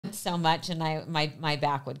so much and my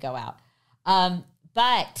back would go out.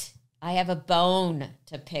 But I have a bone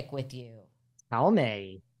to pick with you. Tell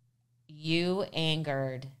me. You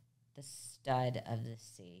angered the stud of the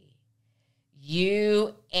sea.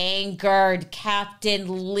 You angered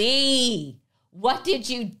Captain Lee. What did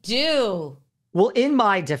you do? Well, in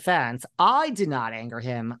my defense, I did not anger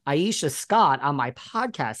him. Aesha Scott on my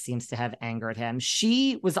podcast seems to have angered him.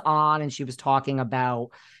 She was on and she was talking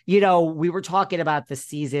about, we were talking about the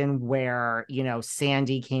season where,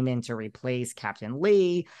 Sandy came in to replace Captain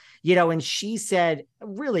Lee, and she said,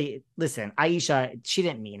 really, listen, Aesha, she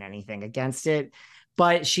didn't mean anything against it.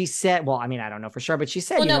 But she said, well, I mean, I don't know for sure, but she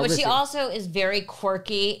said, but listen, she also is very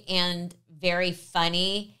quirky and very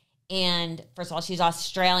funny. And first of all, she's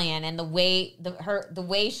Australian, and the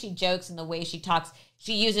way she jokes and the way she talks,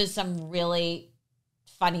 she uses some really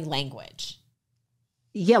funny language.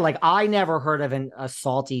 Yeah, like I never heard of a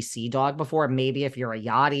salty sea dog before. Maybe if you're a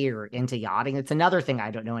yachty or into yachting, it's another thing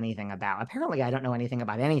I don't know anything about. Apparently, I don't know anything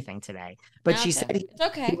about anything today. But Okay. She said it's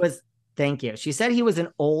okay. He was. Thank you. She said he was an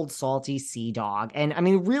old salty sea dog. And I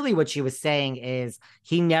mean, really what she was saying is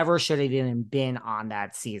he never should have even been on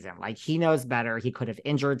that season. Like he knows better. He could have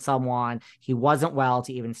injured someone. He wasn't well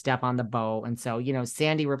to even step on the boat. And so,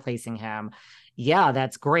 Sandy replacing him. Yeah,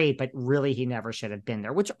 that's great. But really, he never should have been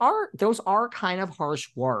there, those are kind of harsh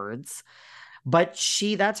words. But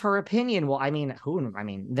that's her opinion. Well,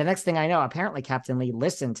 the next thing I know, apparently Captain Lee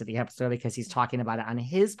listened to the episode because he's talking about it on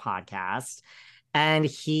his podcast. And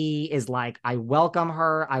he is like, I welcome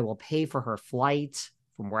her. I will pay for her flight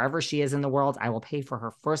from wherever she is in the world. I will pay for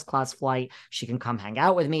her first-class flight. She can come hang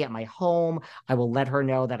out with me at my home. I will let her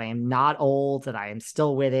know that I am not old, that I am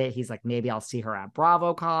still with it. He's like, maybe I'll see her at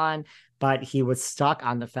BravoCon. But he was stuck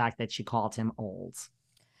on the fact that she called him old.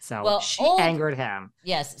 So she angered him.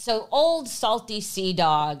 Yes. So old salty sea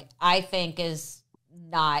dog, I think, is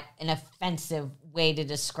not an offensive way to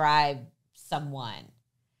describe someone.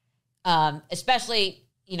 Especially,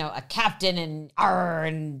 a captain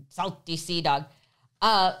and salty sea dog.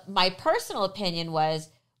 My personal opinion was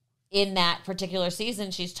in that particular season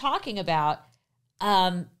she's talking about,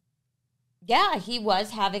 he was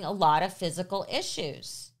having a lot of physical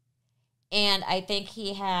issues. And I think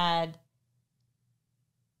he had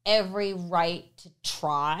every right to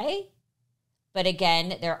try. But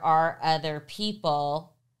again, there are other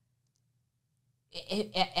people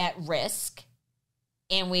at risk.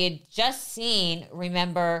 And we had just seen,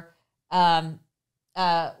 remember,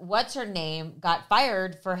 what's her name got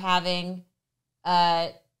fired for having Xanax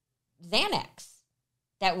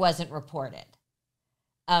that wasn't reported.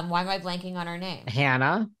 Why am I blanking on her name?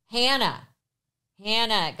 Hannah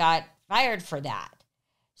got fired for that.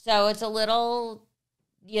 So it's a little,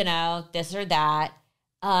 this or that.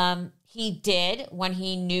 He did, when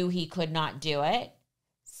he knew he could not do it,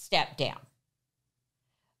 step down.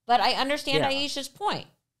 But I understand Aisha's point.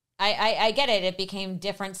 I get it. It became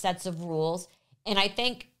different sets of rules. And I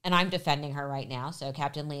think, and I'm defending her right now, so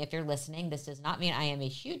Captain Lee, if you're listening, this does not mean I am a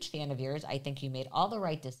huge fan of yours. I think you made all the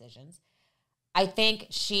right decisions. I think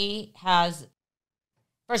she has,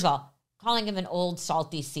 first of all, calling him an old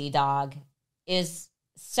salty sea dog is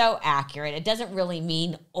so accurate. It doesn't really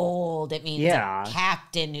mean old. It means a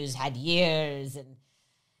captain who's had years and,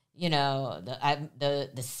 the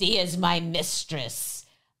sea is my mistress.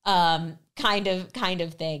 Kind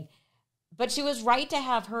of thing. But she was right to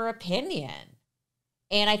have her opinion.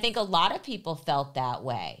 And I think a lot of people felt that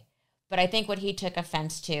way. But I think what he took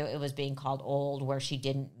offense to, it was being called old, where she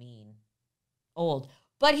didn't mean old.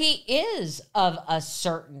 But he is of a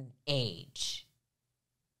certain age.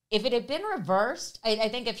 If it had been reversed, I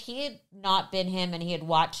think if he had not been him and he had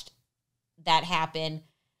watched that happen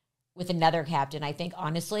with another captain, I think,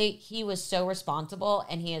 honestly, he was so responsible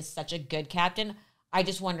and he is such a good captain. I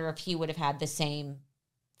just wonder if he would have had the same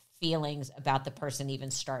feelings about the person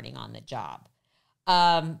even starting on the job.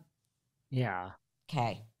 Yeah.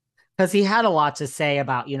 Okay. Because he had a lot to say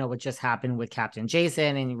about, what just happened with Captain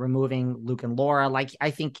Jason and removing Luke and Laura. Like,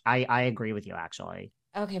 I think I agree with you, actually.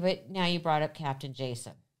 Okay, but now you brought up Captain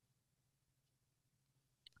Jason.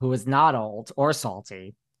 Who is not old or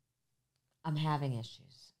salty. I'm having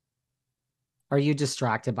issues. Are you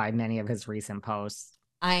distracted by many of his recent posts?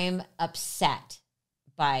 I'm upset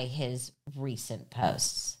by his recent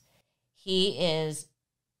posts. He is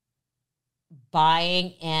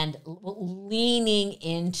buying and leaning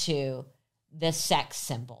into the sex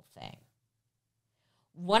symbol thing.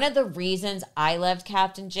 One of the reasons I loved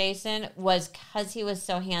Captain Jason was because he was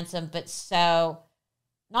so handsome, but so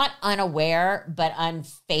not unaware, but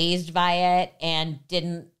unfazed by it and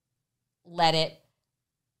didn't let it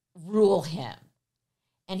rule him.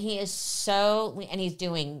 And he's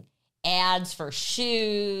doing ads for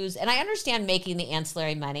shoes. And I understand making the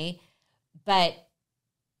ancillary money, but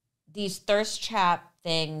these thirst trap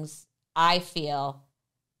things, I feel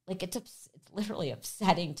like it's literally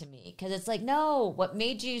upsetting to me, because it's like, no, what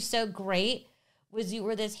made you so great was you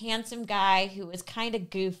were this handsome guy who was kind of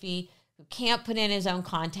goofy, who can't put in his own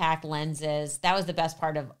contact lenses. That was the best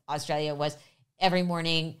part of Australia, was every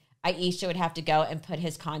morning Aesha would have to go and put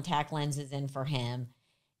his contact lenses in for him.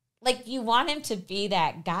 Like, you want him to be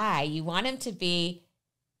that guy. You want him to be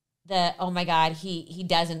the, oh my God, he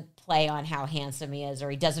doesn't play on how handsome he is,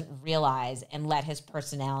 or he doesn't realize and let his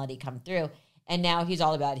personality come through. And now he's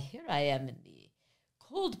all about, here I am in the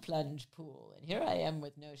cold plunge pool, and here I am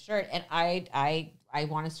with no shirt. And I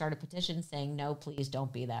want to start a petition saying, no, please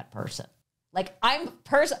don't be that person. Like, I've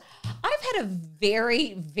had a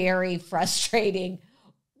very, very frustrating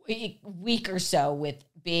week or so with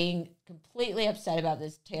being completely upset about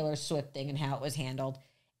this Taylor Swift thing and how it was handled,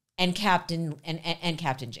 and Captain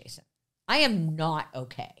Jason. I am not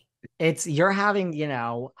okay. You're having,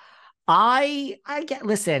 I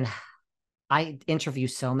listen, I interview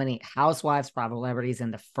so many housewives, Bravo celebrities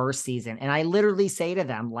in the first season, and I literally say to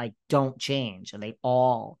them, like, don't change. And they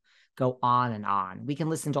all go on and on. We can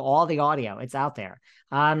listen to all the audio. It's out there.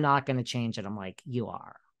 I'm not going to change it. I'm like, you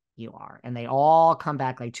are. And they all come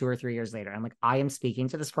back like 2 or 3 years later. I'm like, I am speaking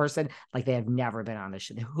to this person like they have never been on this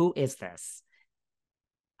show. Who is this?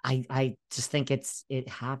 I just think it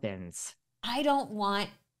happens. I don't want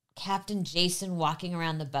Captain Jason walking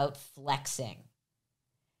around the boat flexing.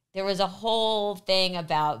 There was a whole thing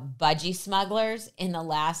about budgie smugglers in the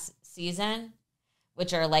last season,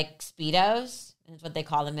 which are like Speedos. That's what they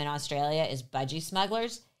call them in Australia, is budgie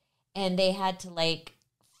smugglers. And they had to like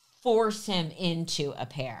force him into a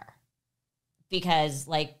pair because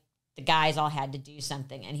like the guys all had to do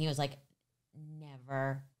something. And he was like,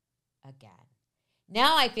 never again.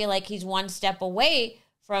 Now I feel like he's one step away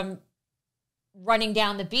from running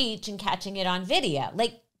down the beach and catching it on video.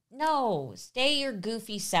 Like, no, stay your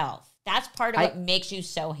goofy self. That's part of what makes you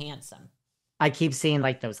so handsome. I keep seeing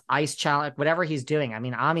like those ice challenge, whatever he's doing. I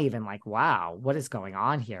mean, I'm even like, wow, what is going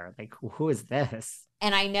on here? Like, who is this?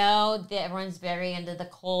 And I know that everyone's very into the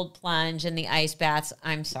cold plunge and the ice baths.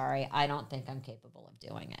 I'm sorry. I don't think I'm capable of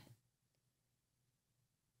doing it.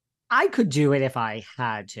 I could do it if I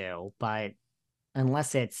had to, but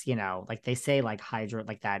unless it's, like they say, like hydro,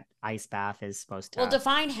 like that ice bath is supposed to. Well,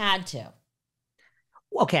 define had to.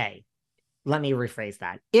 Okay. Let me rephrase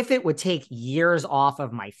that. If it would take years off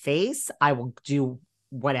of my face, I will do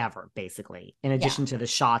whatever, basically, in addition to the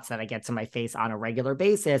shots that I get to my face on a regular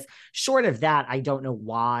basis. Short of that, I don't know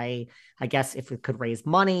why. I guess if it could raise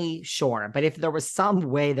money, sure. But if there was some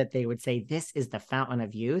way that they would say, this is the fountain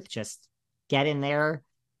of youth, just get in there,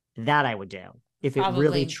 that I would do. If it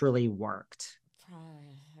really, truly worked.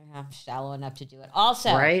 I'm shallow enough to do it.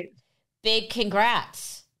 Also, right? Big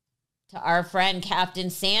congrats to our friend Captain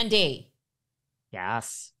Sandy.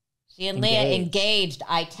 Yes. She and Leah engaged.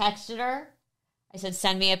 I texted her. I said,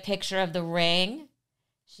 send me a picture of the ring.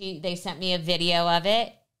 They sent me a video of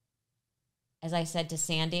it. As I said to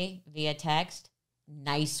Sandy via text,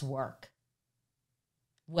 nice work.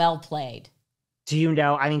 Well played. Do you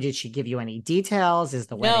know, I mean, did she give you any details? Is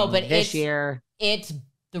the wedding this year? The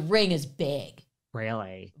ring is big.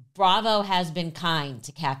 Really? Bravo has been kind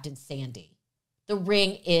to Captain Sandy. The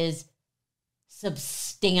ring is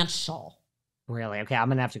substantial. Really? Okay, I'm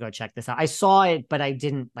gonna have to go check this out. I saw it, but I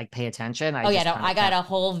didn't like pay attention. I got a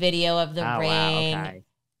whole video of the ring. Wow, okay.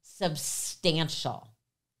 Substantial.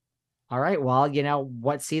 All right. Well,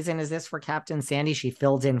 what season is this for Captain Sandy? She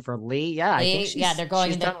filled in for Lee. Yeah, I think they're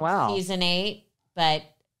going into season 8. But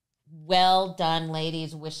well done,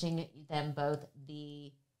 ladies. Wishing them both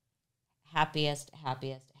the happiest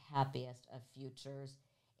of futures.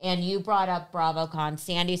 And you brought up BravoCon.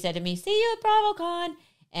 Sandy said to me, see you at BravoCon.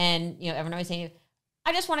 And, everyone always saying,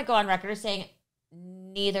 I just want to go on record as saying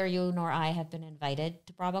neither you nor I have been invited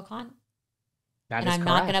to BravoCon. I'm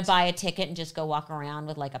not going to buy a ticket and just go walk around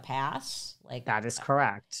with like a pass. Like that is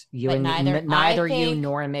correct. Neither you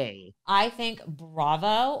nor me. I think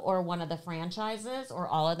Bravo or one of the franchises or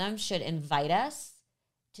all of them should invite us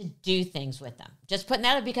to do things with them. Just putting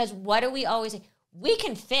that up, because what do we always say? We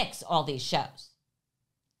can fix all these shows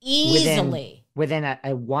easily within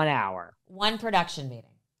a 1 hour. One production meeting.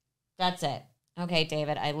 That's it. Okay,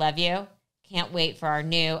 David, I love you. Can't wait for our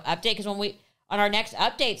new update, because on our next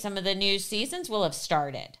update, some of the new seasons will have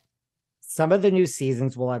started. Some of the new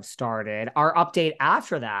seasons will have started. Our update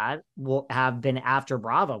after that will have been after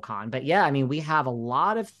BravoCon. But yeah, I mean, we have a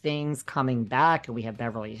lot of things coming back. We have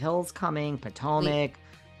Beverly Hills coming, Potomac.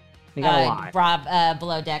 We got a lot.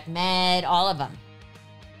 Below Deck Med, all of them.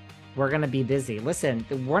 We're going to be busy. Listen,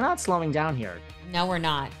 we're not slowing down here. No, we're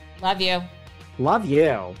not. Love you. Love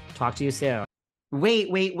you. Talk to you soon.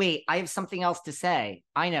 Wait. I have something else to say.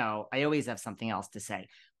 I know. I always have something else to say.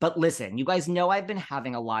 But listen, you guys know I've been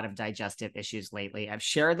having a lot of digestive issues lately. I've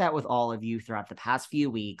shared that with all of you throughout the past few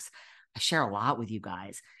weeks. I share a lot with you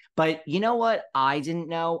guys. But you know what I didn't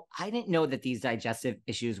know? I didn't know that these digestive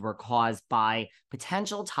issues were caused by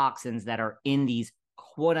potential toxins that are in these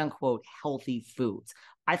quote unquote healthy foods.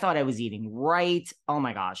 I thought I was eating right. Oh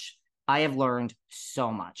my gosh. I have learned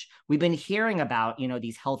so much. We've been hearing about,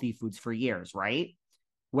 these healthy foods for years, right?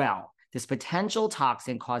 Well, this potential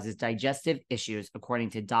toxin causes digestive issues, according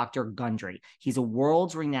to Dr. Gundry. He's a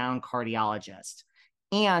world's renowned cardiologist.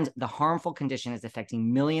 And the harmful condition is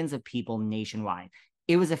affecting millions of people nationwide.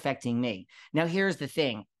 It was affecting me. Now, here's the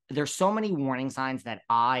thing. There's so many warning signs that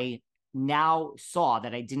I now saw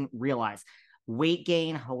that I didn't realize. Weight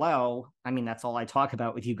gain, hello. I mean, that's all I talk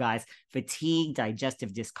about with you guys. Fatigue,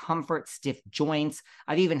 digestive discomfort, stiff joints.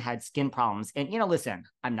 I've even had skin problems. And, listen,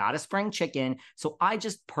 I'm not a spring chicken. So I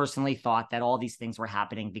just personally thought that all these things were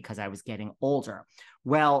happening because I was getting older.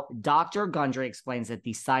 Well, Dr. Gundry explains that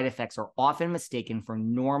these side effects are often mistaken for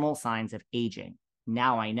normal signs of aging.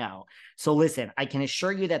 Now I know. So listen, I can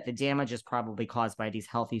assure you that the damage is probably caused by these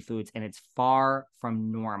healthy foods, and it's far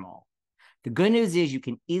from normal. The good news is you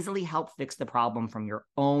can easily help fix the problem from your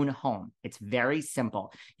own home. It's very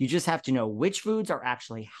simple. You just have to know which foods are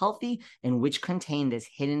actually healthy and which contain this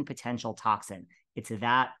hidden potential toxin. It's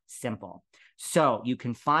that simple. So you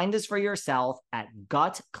can find this for yourself at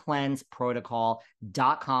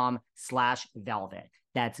gutcleanseprotocol.com/velvet.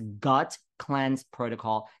 That's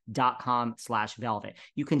gutcleanseprotocol.com/velvet.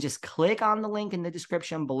 You can just click on the link in the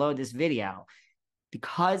description below this video.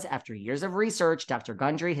 Because after years of research, Dr.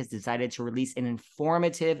 Gundry has decided to release an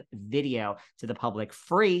informative video to the public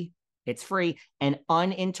free. It's free and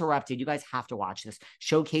uninterrupted. You guys have to watch this,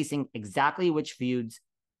 showcasing exactly which foods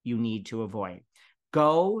you need to avoid.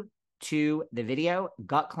 Go to the video,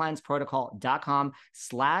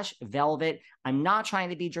 gutcleanseprotocol.com/velvet. I'm not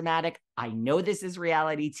trying to be dramatic. I know this is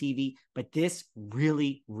reality TV, but this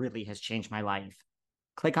really, really has changed my life.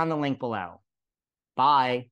 Click on the link below. Bye.